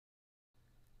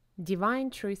Divine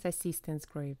Truth Assistance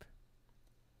Group.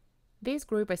 These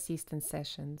group assistance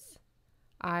sessions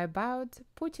are about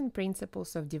putting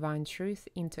principles of divine truth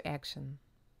into action.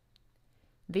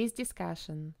 This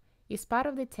discussion is part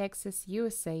of the Texas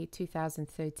USA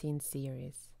 2013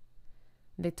 series.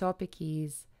 The topic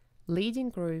is Leading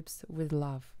Groups with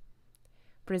Love,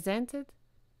 presented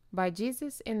by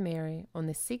Jesus and Mary on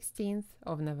the 16th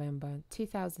of November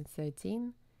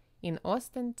 2013 in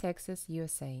Austin, Texas,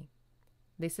 USA.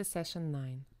 This is session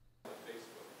 9.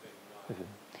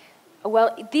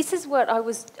 Well, this is what I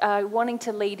was wanting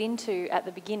to lead into at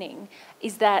the beginning,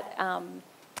 is that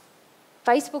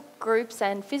Facebook groups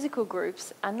and physical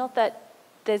groups are not that,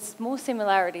 there's more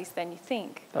similarities than you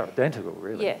think. They're identical,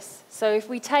 really. Yes. So if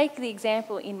we take the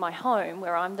example in my home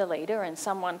where I'm the leader and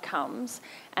someone comes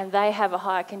and they have a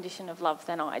higher condition of love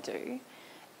than I do,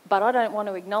 but I don't want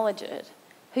to acknowledge it,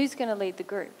 who's going to lead the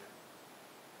group?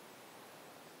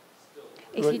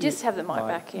 If you just have the mic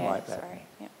back, yeah, mic back. sorry.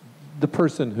 Yeah. The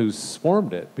person who's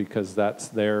formed it, because it's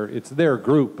their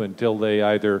group until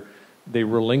they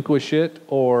relinquish it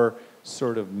or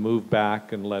sort of move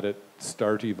back and let it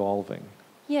start evolving.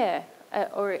 Yeah,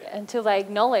 or until they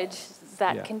acknowledge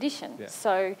that condition. Yeah.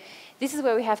 So this is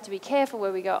where we have to be careful,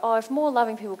 where we go, oh, if more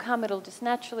loving people come, it'll just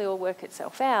naturally all work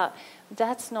itself out.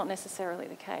 That's not necessarily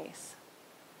the case.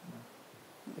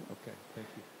 Okay, thank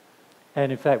you.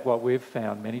 And in fact, what we've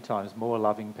found many times, more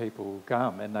loving people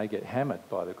come and they get hammered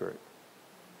by the group,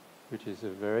 which is a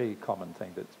very common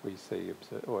thing that we see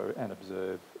and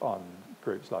observe on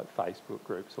groups like Facebook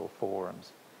groups or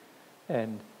forums.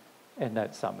 And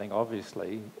that's something,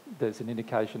 obviously, there's an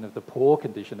indication of the poor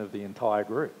condition of the entire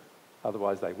group.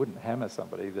 Otherwise, they wouldn't hammer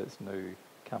somebody that's new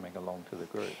coming along to the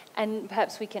group. And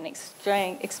perhaps we can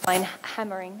explain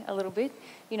hammering a little bit.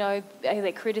 You know,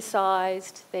 they're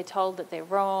criticised, they're told that they're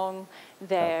wrong,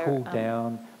 they're pulled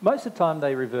down. Most of the time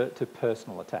they revert to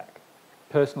personal attack.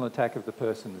 Personal attack of the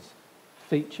person's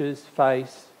features,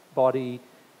 face, body,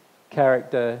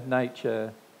 character,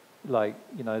 nature. Like,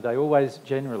 you know, they always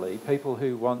generally, people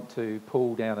who want to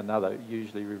pull down another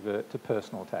usually revert to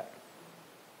personal attack.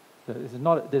 There's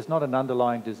not an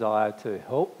underlying desire to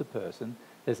help the person.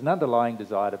 There's an underlying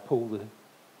desire to pull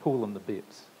them to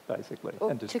bits, basically,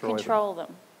 or and destroy to control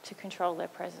them, to control their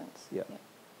presence. Yeah.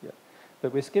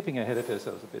 But we're skipping ahead of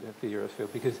ourselves a bit here, I feel,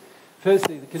 because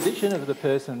firstly, the condition of the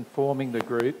person forming the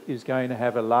group is going to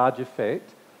have a large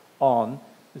effect on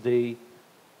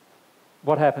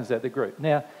what happens at the group.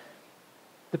 Now,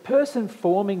 the person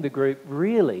forming the group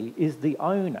really is the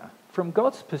owner. From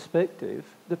God's perspective,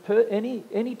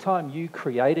 any time you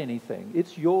create anything,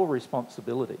 it's your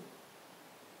responsibility.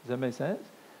 Does that make sense?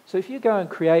 So if you go and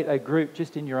create a group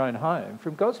just in your own home,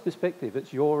 from God's perspective,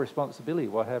 it's your responsibility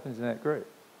what happens in that group.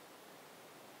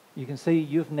 You can see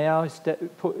you've now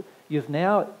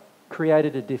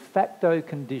created a de facto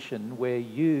condition where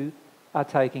you are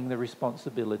taking the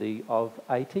responsibility of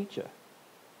a teacher.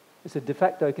 It's a de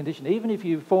facto condition. Even if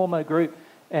you form a group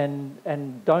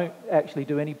and don't actually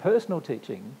do any personal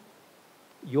teaching,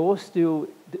 you're still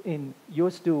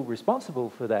responsible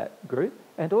for that group,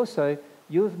 and also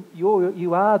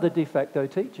you are the de facto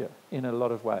teacher in a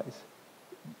lot of ways.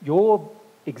 Your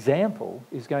example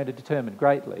is going to determine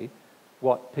greatly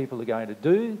what people are going to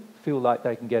do, feel like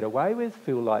they can get away with,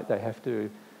 feel like they have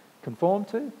to conform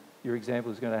to. Your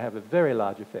example is going to have a very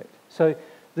large effect. So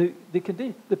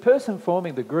the person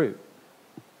forming the group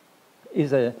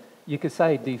is you could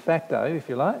say de facto, if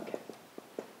you like,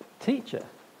 teacher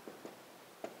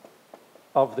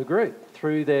of the group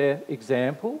through their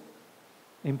example,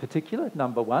 in particular,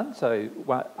 number one. So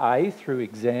A, through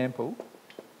example,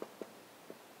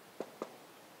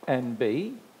 and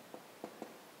B,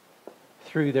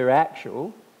 through their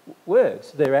actual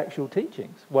words, their actual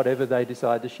teachings, whatever they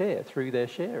decide to share, through their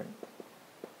sharing.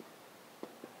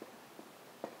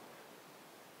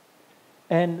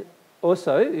 And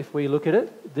also, if we look at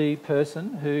it, the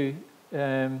person who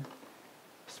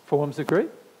forms the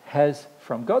group has,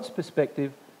 from God's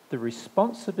perspective, the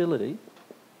responsibility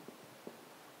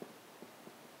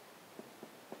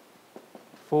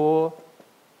for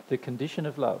the condition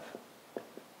of love.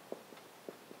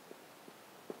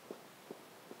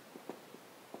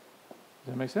 Does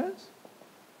that make sense?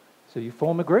 So you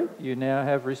form a group, you now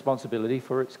have responsibility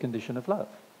for its condition of love.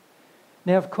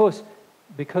 Now, of course,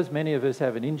 because many of us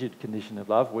have an injured condition of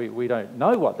love, we don't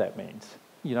know what that means.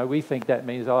 You know, we think that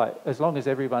means, as long as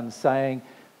everyone's saying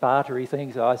bartery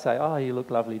things, I say, oh, you look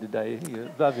lovely today,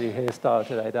 lovely hairstyle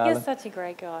today, darling. You're such a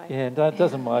great guy. Yeah, and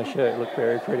doesn't my shirt look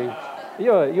very pretty?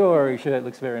 Your shirt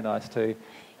looks very nice too.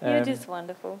 You're just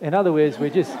wonderful. In other words, we're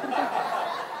just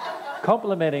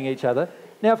complimenting each other.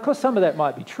 Now, of course, some of that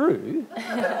might be true.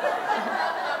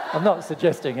 I'm not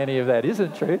suggesting any of that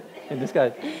isn't true in this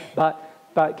case.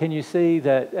 But can you see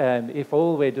that if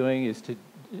all we're doing is to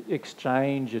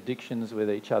exchange addictions with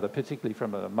each other, particularly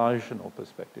from an emotional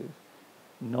perspective,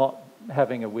 not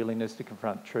having a willingness to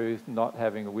confront truth, not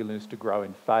having a willingness to grow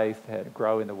in faith,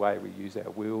 grow in the way we use our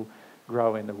will,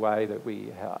 grow in the way that we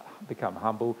become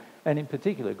humble, and in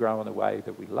particular grow in the way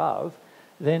that we love,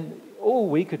 then all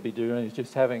we could be doing is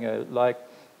just having a, like,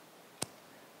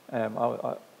 I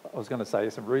was going to say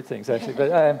some rude things actually,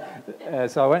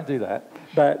 but so I won't do that.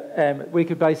 But we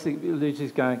could basically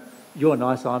just going, you're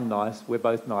nice, I'm nice, we're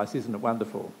both nice, isn't it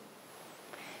wonderful?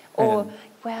 Or,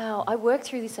 wow, I worked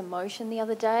through this emotion the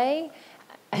other day.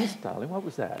 Yes, darling, what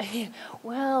was that?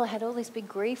 Well, I had all this big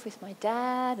grief with my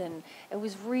dad, and it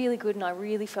was really good, and I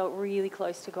really felt really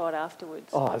close to God afterwards.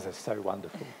 Oh, that's so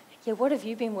wonderful. Yeah, what have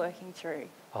you been working through?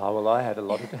 Oh, well, I had a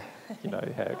lot of, you know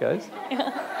how it goes.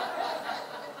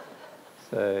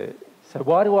 So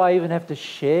why do I even have to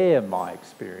share my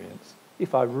experience?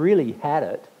 If I really had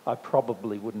it, I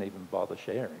probably wouldn't even bother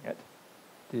sharing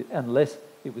it, unless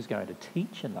it was going to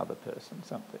teach another person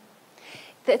something.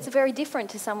 It's very different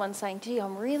to someone saying, gee,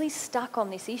 I'm really stuck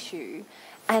on this issue,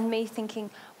 and me thinking,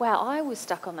 wow, I was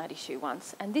stuck on that issue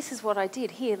once, and this is what I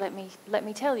did. Here, let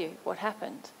me tell you what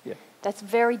happened. Yeah. That's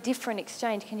very different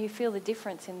exchange. Can you feel the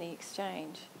difference in the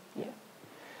exchange? Yeah.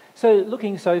 So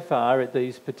looking so far at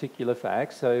these particular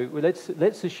facts, so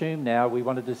let's assume now we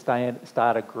wanted to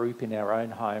start a group in our own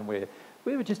home where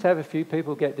we would just have a few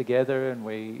people get together and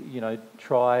we,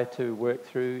 try to work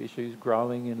through issues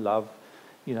growing in love,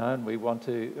 and we want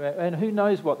to, and who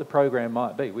knows what the program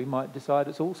might be. We might decide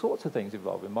it's all sorts of things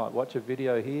involved. We might watch a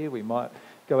video here, we might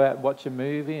go out and watch a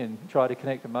movie and try to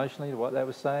connect emotionally to what they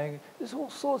were saying. There's all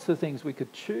sorts of things we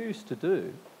could choose to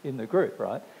do in the group,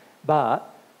 right?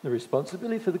 But the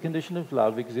responsibility for the condition of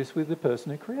love exists with the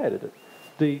person who created it.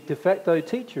 The de facto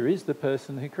teacher is the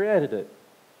person who created it,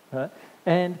 right?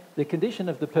 And the condition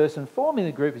of the person forming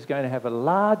the group is going to have a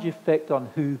large effect on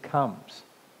who comes.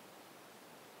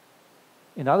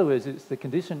 In other words, it's the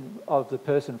condition of the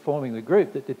person forming the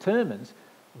group that determines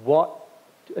what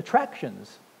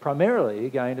attractions primarily are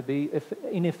going to be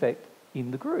in effect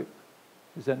in the group.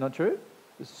 Is that not true?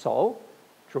 The soul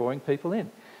drawing people in.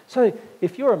 So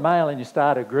if you're a male and you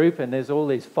start a group and there's all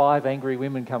these 5 angry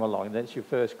women come along, that's your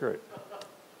first group.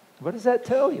 What does that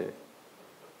tell you?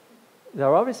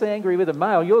 They're obviously angry with a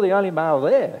male. You're the only male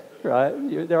there,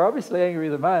 right? They're obviously angry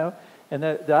with a male, and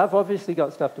they've obviously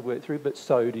got stuff to work through, but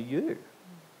so do you.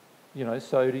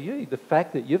 So do you. The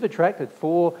fact that you've attracted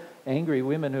 4 angry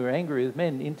women who are angry with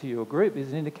men into your group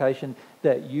is an indication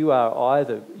that you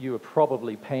are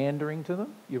probably pandering to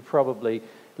them, you're probably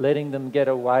letting them get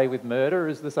away with murder,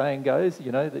 as the saying goes,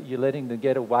 that you're letting them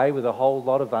get away with a whole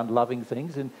lot of unloving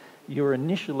things, and your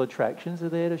initial attractions are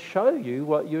there to show you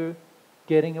what you're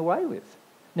getting away with.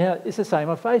 Now, it's the same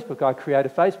on Facebook. I create a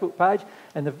Facebook page,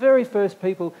 and the very first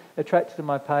people attracted to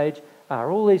my page are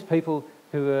all these people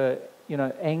who are,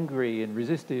 angry and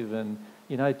resistive and,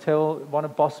 want to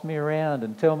boss me around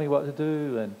and tell me what to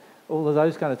do and all of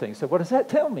those kind of things. So what does that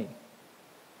tell me?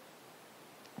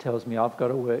 It tells me I've got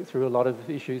to work through a lot of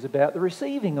issues about the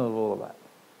receiving of all of that,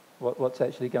 what's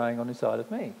actually going on inside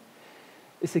of me.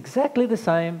 It's exactly the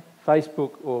same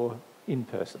Facebook or in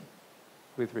person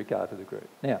with regard to the group.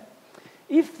 Now,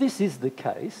 if this is the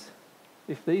case,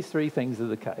 if these 3 things are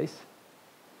the case,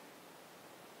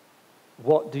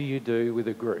 what do you do with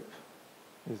a group,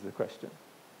 is the question.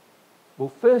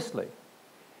 Well, firstly,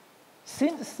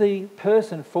 since the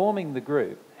person forming the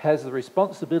group has the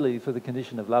responsibility for the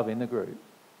condition of love in the group,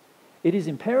 it is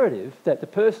imperative that the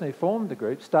person who formed the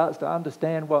group starts to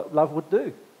understand what love would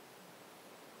do.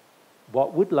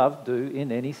 What would love do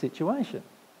in any situation?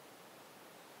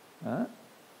 Right?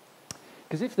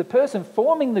 Because if the person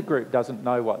forming the group doesn't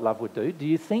know what love would do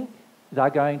you think they're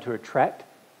going to attract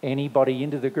anybody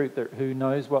into the group who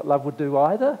knows what love would do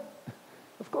either?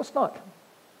 Of course not.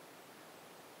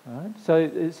 Right? So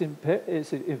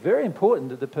it's very important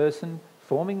that the person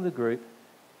forming the group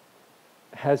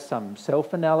has some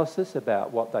self-analysis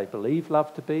about what they believe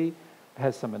love to be,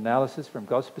 has some analysis from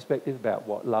God's perspective about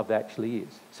what love actually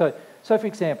is. So for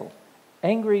example,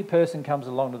 angry person comes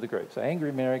along to the group. So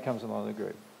angry Mary comes along to the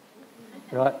group.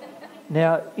 Right?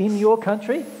 Now, in your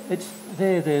country, it's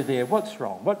there. What's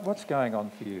wrong? What's going on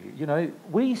for you?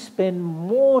 We spend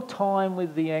more time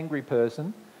with the angry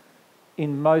person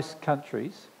in most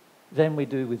countries than we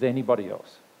do with anybody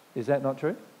else. Is that not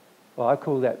true? Well, I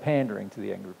call that pandering to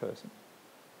the angry person.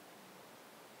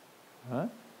 Right?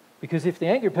 Because if the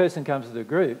angry person comes to the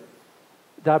group,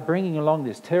 they're bringing along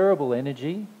this terrible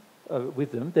energy,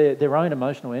 with them. Their own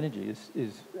emotional energy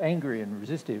is angry and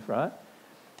resistive, right?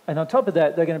 And on top of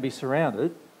that, they're going to be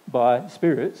surrounded by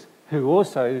spirits who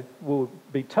also will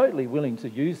be totally willing to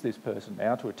use this person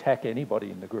now to attack anybody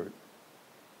in the group.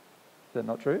 Is that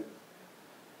not true?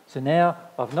 So now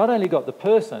I've not only got the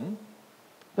person,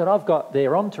 but I've got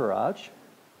their entourage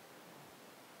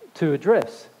to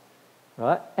address,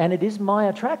 right? And it is my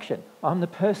attraction. I'm the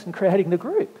person creating the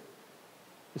group.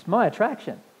 It's my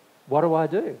attraction. What do I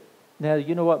do? Now,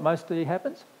 you know what mostly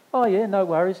happens? Oh yeah, no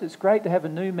worries. It's great to have a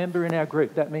new member in our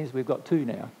group. That means we've got 2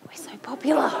 now. We're so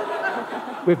popular.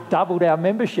 We've doubled our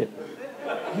membership.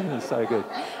 It's so good.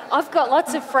 I've got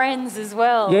lots of friends as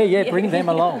well. Yeah, bring them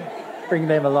along. Bring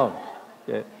them along.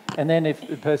 Yeah. And then if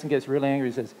the person gets really angry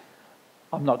and says,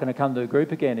 I'm not going to come to the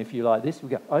group again if you like this, we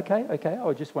go, okay,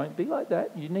 I just won't be like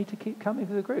that. You need to keep coming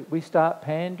to the group. We start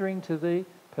pandering to the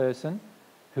person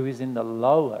who is in the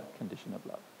lower condition of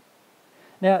love.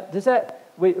 Now,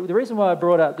 the reason why I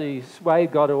brought up the way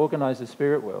God organised the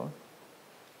spirit world,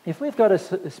 if we've got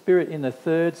a spirit in the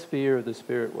 3rd sphere of the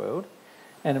spirit world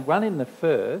and one in the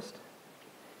 1st,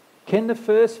 can the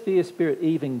 1st sphere spirit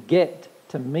even get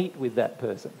to meet with that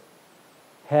person?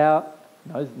 How?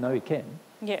 No, he can.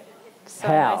 Yeah. So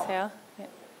How? nice how.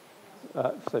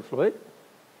 Yeah. So Floyd?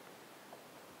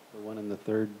 The one in the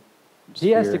 3rd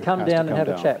He has to sphere come down and have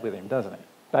down. a chat with him, doesn't he?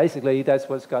 Basically, that's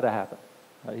what's got to happen.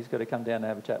 He's got to come down and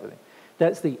have a chat with him.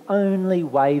 That's the only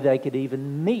way they could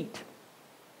even meet,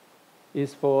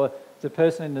 is for the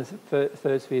person in the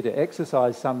 3rd sphere to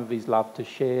exercise some of his love to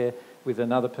share with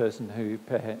another person who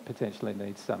potentially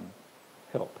needs some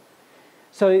help.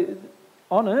 So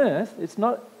on Earth,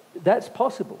 that's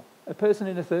possible. A person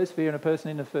in the 3rd sphere and a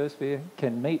person in the 1st sphere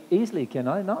can meet easily, can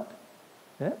they not?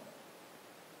 Yeah.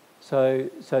 So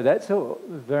that's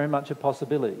very much a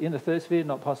possibility. In the 3rd sphere,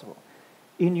 not possible.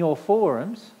 In your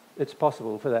forums, it's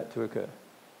possible for that to occur,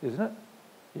 isn't it?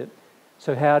 Yep.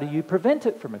 So how do you prevent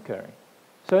it from occurring?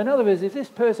 So in other words, if this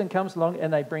person comes along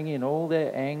and they bring in all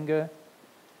their anger,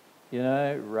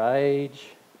 rage,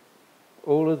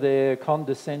 all of their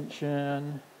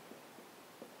condescension,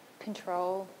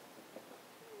 Control.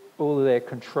 all of their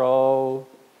control,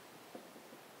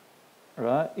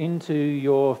 right, into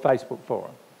your Facebook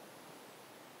forum.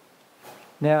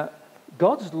 Now,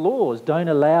 God's laws don't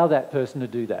allow that person to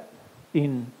do that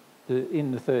in the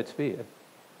 3rd sphere.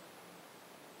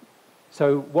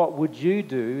 So what would you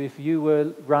do if you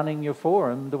were running your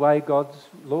forum the way God's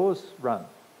laws run?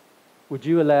 Would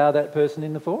you allow that person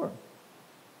in the forum?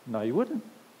 No, you wouldn't.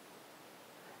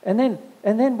 And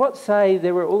then what say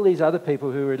there were all these other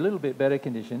people who were a little bit better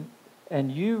conditioned,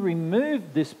 and you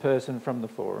removed this person from the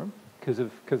forum because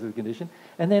of the condition,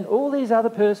 and then all these other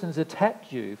persons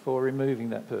attacked you for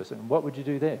removing that person. What would you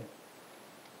do there?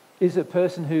 Is a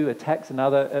person who attacks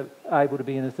another able to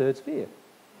be in the 3rd sphere?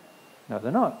 No,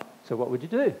 they're not. So what would you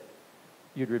do?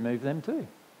 You'd remove them too.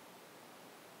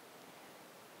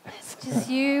 It's just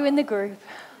you and the group.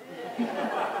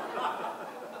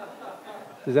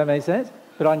 Does that make sense?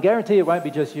 But I can guarantee it won't be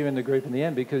just you and the group in the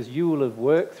end, because you will have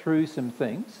worked through some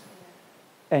things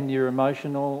and your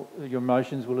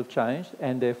emotions will have changed,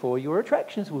 and therefore your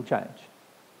attractions will change.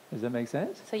 Does that make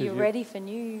sense? So you're ready for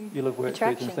new You'll have worked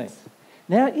through some attractions. things.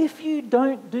 Now, if you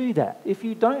don't do that, if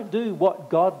you don't do what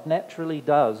God naturally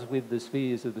does with the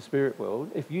spheres of the spirit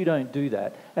world, if you don't do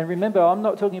that, and remember, I'm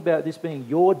not talking about this being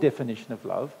your definition of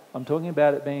love, I'm talking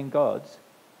about it being God's,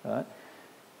 right?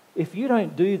 If you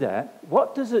don't do that,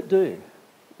 what does it do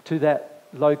to that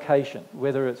location,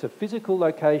 whether it's a physical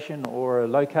location or a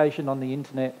location on the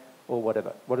internet or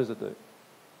whatever? What does it do?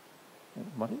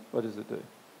 What does it do?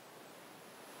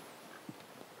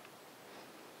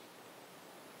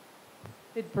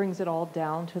 It brings it all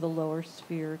down to the lower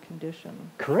sphere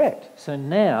condition. Correct. So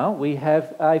now we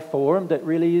have a forum that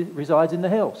really resides in the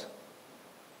hells.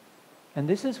 And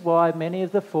this is why many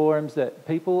of the forums that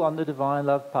people on the Divine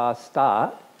Love Path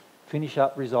start finish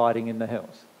up residing in the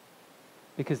hells.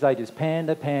 Because they just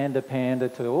pander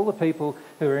to all the people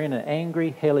who are in an angry,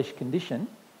 hellish condition,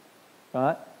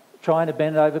 right? Trying to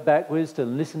bend over backwards to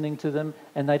listening to them,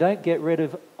 and they don't get rid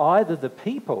of either the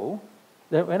people.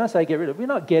 When I say get rid of, we're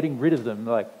not getting rid of them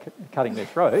like cutting their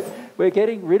throat. We're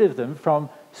getting rid of them from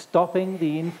stopping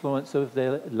the influence of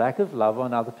their lack of love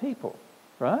on other people,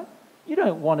 right? You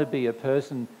don't want to be a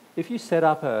person, if you set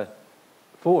up a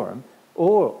forum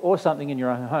or something in your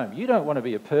own home, you don't want to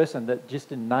be a person that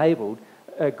just enabled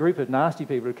a group of nasty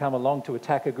people to come along to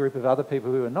attack a group of other people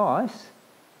who are nice.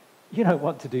 You don't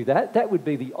want to do that. That would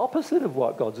be the opposite of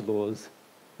what God's laws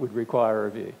would require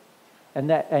of you.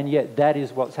 And yet that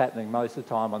is what's happening most of the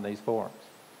time on these forums.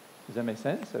 Does that make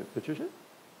sense? So, Patricia?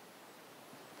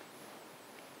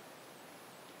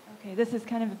 Okay, this is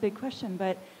kind of a big question,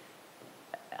 but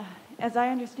as I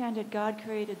understand it, God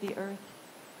created the earth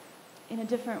in a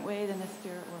different way than the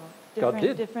spirit world. God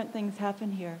did. Different things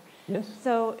happen here. Yes.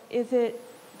 So is it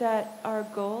that our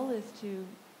goal is to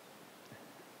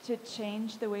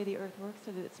change the way the earth works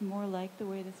so that it's more like the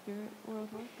way the spirit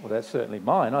world works? Well, that's certainly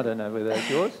mine. I don't know whether that's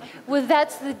yours. Well,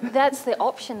 that's the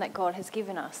option that God has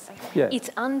given us. Yeah. It's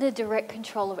under direct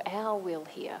control of our will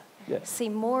here. Yeah. See,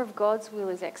 more of God's will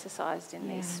is exercised in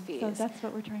these So spheres. that's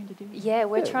what we're trying to do. Yeah,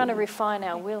 we're trying to refine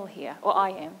our will here. Or I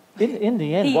am. In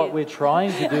the end, what Here. we're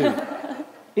trying to do,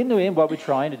 in the end, what we're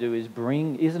trying to do is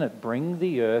bring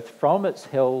the earth from its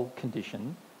hell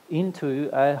condition into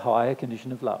a higher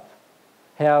condition of love.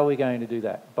 How are we going to do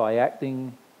that? By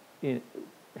acting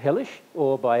hellish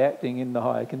or by acting in the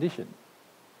higher condition?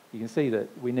 You can see that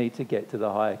we need to get to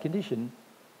the higher condition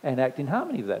and act in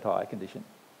harmony with that higher condition.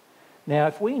 Now,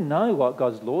 if we know what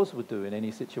God's laws would do in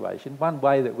any situation, one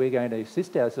way that we're going to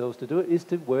assist ourselves to do it is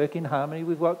to work in harmony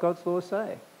with what God's laws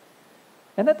say.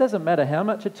 And that doesn't matter how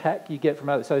much attack you get from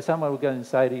others. So someone will go and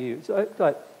say to you,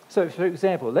 so for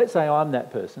example, let's say I'm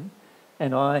that person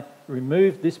and I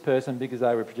removed this person because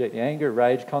they were projecting anger,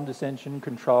 rage, condescension,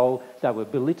 control. They were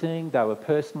belittling, they were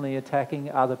personally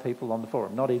attacking other people on the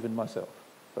forum, not even myself,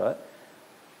 right?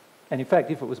 And in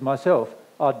fact, if it was myself,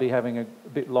 I'd be having a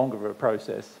bit longer of a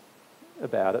process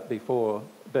about it before.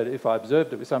 But if I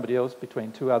observed it with somebody else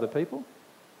between two other people,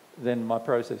 then my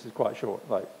process is quite short,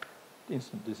 like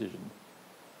instant decision.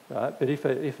 Right? But if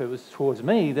it was towards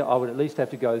me, then I would at least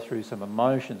have to go through some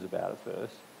emotions about it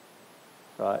first,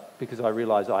 right? Because I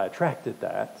realised I attracted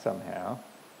that somehow.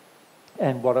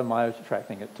 And what am I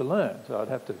attracting it to learn? So I'd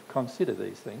have to consider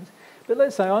these things. But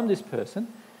let's say I'm this person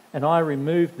and I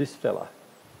removed this fella,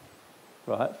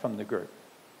 right, from the group.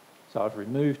 So I've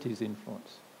removed his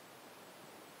influence.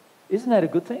 Isn't that a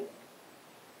good thing?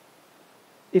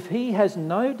 If he has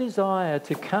no desire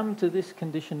to come to this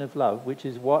condition of love, which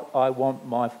is what I want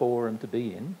my forum to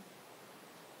be in,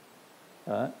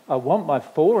 I want my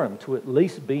forum to at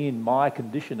least be in my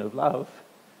condition of love,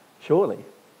 surely.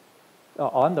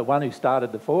 I'm the one who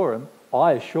started the forum.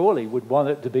 I surely would want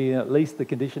it to be in at least the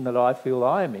condition that I feel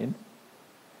I am in.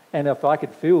 And if I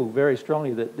could feel very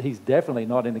strongly that he's definitely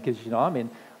not in the condition I'm in,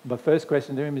 my first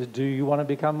question to him is, do you want to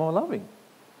become more loving?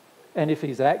 And if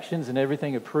his actions and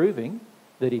everything are proving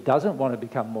that he doesn't want to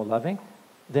become more loving,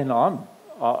 then I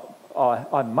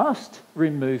must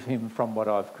remove him from what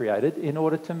I've created in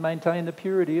order to maintain the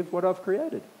purity of what I've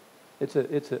created. It's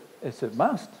a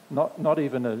must, not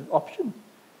even an option,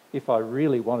 if I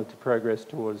really wanted to progress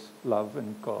towards love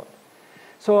and God.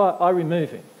 So I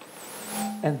remove him.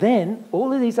 And then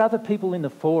all of these other people in the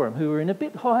forum who were in a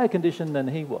bit higher condition than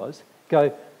he was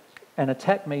go and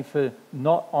attack me for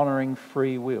not honouring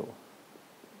free will.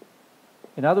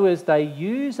 In other words, they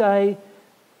use a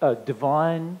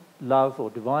divine love or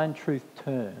divine truth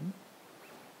term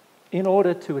in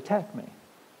order to attack me.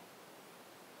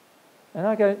 And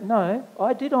I go, no,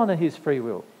 I did honour his free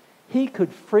will. He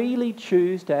could freely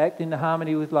choose to act in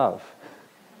harmony with love.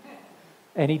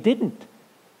 And he didn't.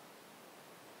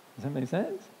 Does that make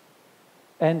sense?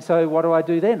 And so what do I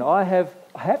do then? I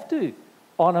have to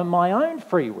honour my own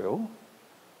free will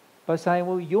by saying,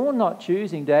 well, you're not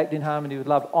choosing to act in harmony with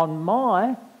love on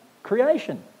my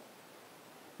creation.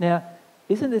 Now,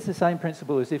 isn't this the same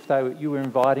principle as if you were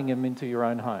inviting them into your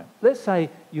own home? Let's say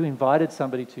you invited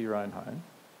somebody to your own home.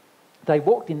 They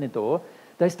walked in the door.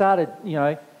 They started,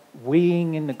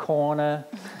 weeing in the corner,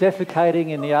 defecating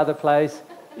in the other place,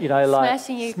 like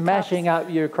smashing up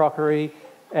your crockery.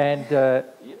 And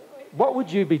what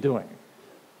would you be doing?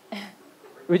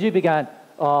 Would you be going,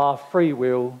 oh, free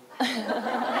will?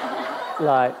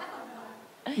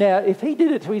 Now, if he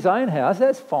did it to his own house,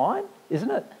 that's fine, isn't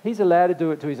it? He's allowed to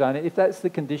do it to his own. If that's the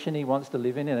condition he wants to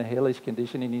live in a hellish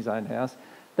condition in his own house,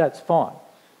 that's fine.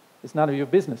 It's none of your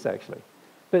business, actually.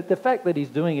 But the fact that he's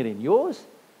doing it in yours,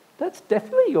 that's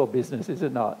definitely your business, is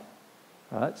it not?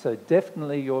 Right? So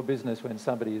definitely your business when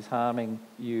somebody is harming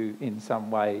you in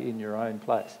some way in your own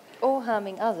place. Or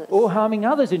harming others. Or harming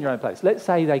others in your own place. Let's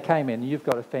say they came in and you've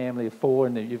got a family of 4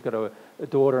 and you've got a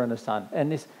daughter and a son.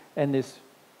 And this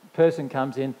person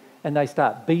comes in and they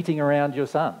start beating around your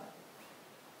son.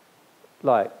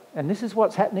 And this is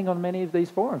what's happening on many of these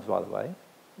forums, by the way.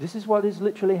 This is what is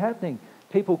literally happening.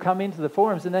 People come into the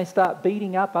forums and they start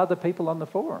beating up other people on the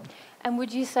forum. And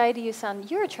would you say to your son,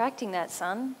 you're attracting that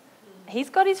son? He's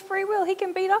got his free will. He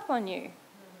can beat up on you.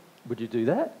 Would you do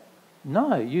that?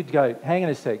 No. You'd go, hang on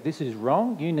a sec, this is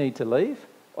wrong. You need to leave.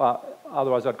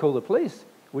 Otherwise, I'd call the police,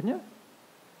 wouldn't you?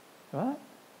 Right?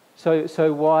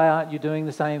 So why aren't you doing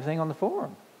the same thing on the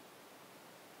forum?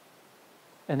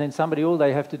 And then somebody, all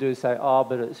they have to do is say, oh,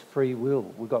 but it's free will.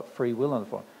 We've got free will on the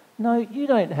phone. No, you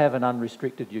don't have an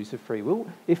unrestricted use of free will.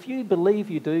 If you believe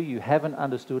you do, you haven't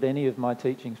understood any of my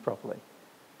teachings properly.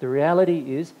 The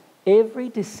reality is, every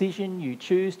decision you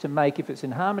choose to make, if it's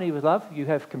in harmony with love, you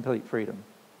have complete freedom.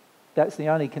 That's the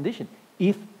only condition.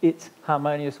 If it's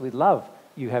harmonious with love,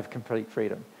 you have complete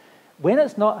freedom. When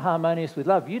it's not harmonious with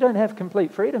love, you don't have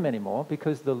complete freedom anymore,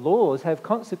 because the laws have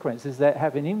consequences that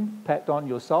have an impact on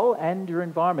your soul and your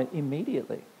environment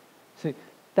immediately. So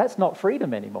that's not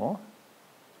freedom anymore.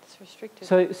 It's restricted.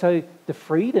 So the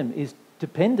freedom is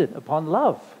dependent upon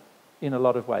love in a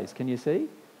lot of ways. Can you see?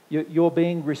 You're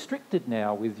being restricted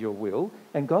now with your will,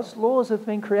 and God's laws have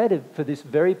been created for this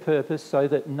very purpose, so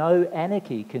that no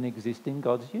anarchy can exist in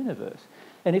God's universe.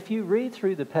 And if you read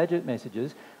through the Paget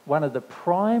messages, one of the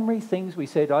primary things we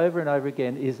said over and over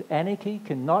again is anarchy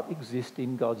cannot exist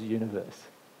in God's universe.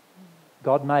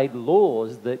 God made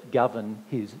laws that govern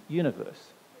his universe.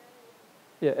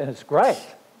 Yeah, and it's great,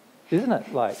 isn't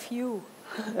it? Like, Phew.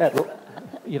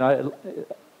 you know,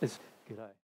 it's